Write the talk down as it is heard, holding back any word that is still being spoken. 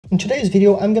In today's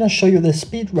video, I'm gonna show you the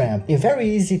speed ramp, a very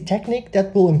easy technique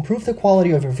that will improve the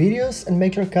quality of your videos and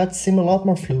make your cuts seem a lot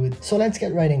more fluid. So let's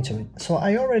get right into it. So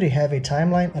I already have a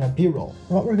timeline and a b-roll.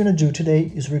 What we're gonna do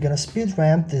today is we're gonna speed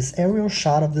ramp this aerial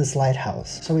shot of this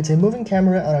lighthouse. So it's a moving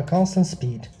camera on a constant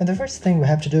speed. And the first thing we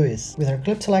have to do is, with our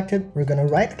clip selected, we're gonna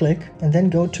right click and then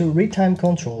go to retime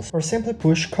controls, or simply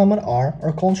push Command R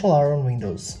or Ctrl R on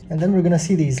Windows. And then we're gonna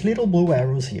see these little blue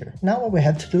arrows here. Now what we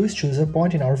have to do is choose a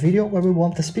point in our video where we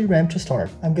want the speed ramp to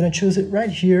start. I'm gonna choose it right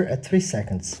here at 3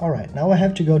 seconds. Alright, now I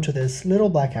have to go to this little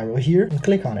black arrow here and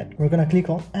click on it. We're gonna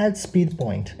click on Add Speed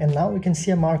Point, and now we can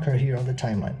see a marker here on the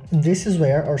timeline. And this is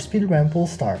where our speed ramp will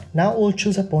start. Now we'll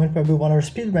choose a point where we want our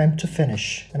speed ramp to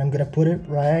finish, and I'm gonna put it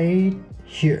right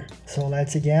here. So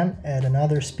let's again add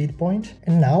another speed point,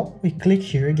 and now we click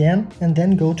here again and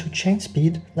then go to change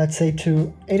speed, let's say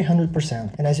to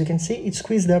 800%, and as you can see it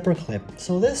squeezed the upper clip.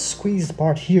 So this squeezed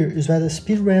part here is where the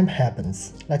speed ramp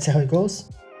happens. Let's see how it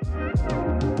goes.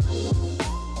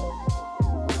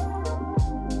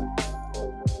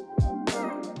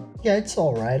 Yeah, it's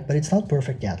alright, but it's not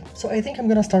perfect yet. So I think I'm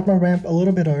gonna start my ramp a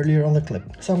little bit earlier on the clip.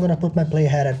 So I'm gonna put my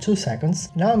playhead at 2 seconds.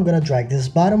 Now I'm gonna drag this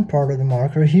bottom part of the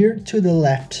marker here to the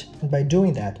left. And by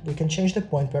doing that, we can change the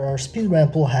point where our speed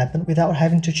ramp will happen without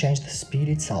having to change the speed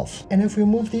itself. And if we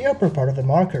move the upper part of the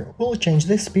marker, we'll change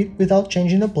the speed without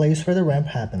changing the place where the ramp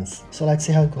happens. So let's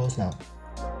see how it goes now.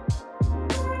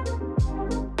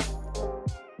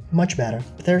 Much better.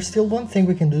 But there's still one thing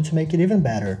we can do to make it even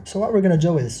better. So what we're gonna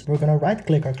do is, we're gonna right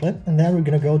click our clip and then we're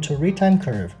gonna go to retime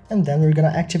curve. And then we're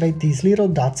gonna activate these little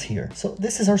dots here. So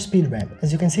this is our speed ramp.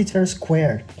 As you can see, it's very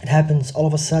squared. It happens all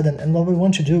of a sudden, and what we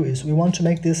want to do is, we want to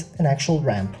make this an actual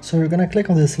ramp. So we're gonna click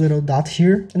on this little dot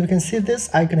here, and we can see this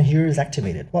icon here is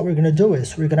activated. What we're gonna do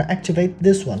is, we're gonna activate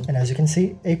this one, and as you can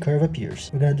see, a curve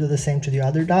appears. We're gonna do the same to the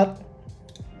other dot.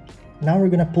 Now we're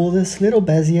gonna pull this little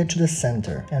bezier to the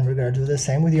center, and we're gonna do the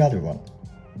same with the other one.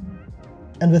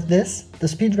 And with this, the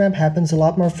speed ramp happens a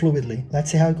lot more fluidly.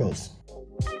 Let's see how it goes.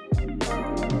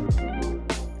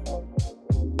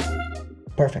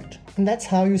 Perfect. And that's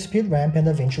how you speed ramp in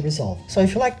DaVinci Resolve. So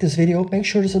if you like this video, make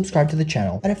sure to subscribe to the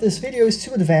channel. And if this video is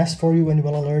too advanced for you and you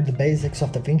want to learn the basics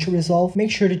of DaVinci Resolve,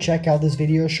 make sure to check out this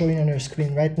video showing on your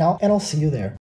screen right now, and I'll see you there.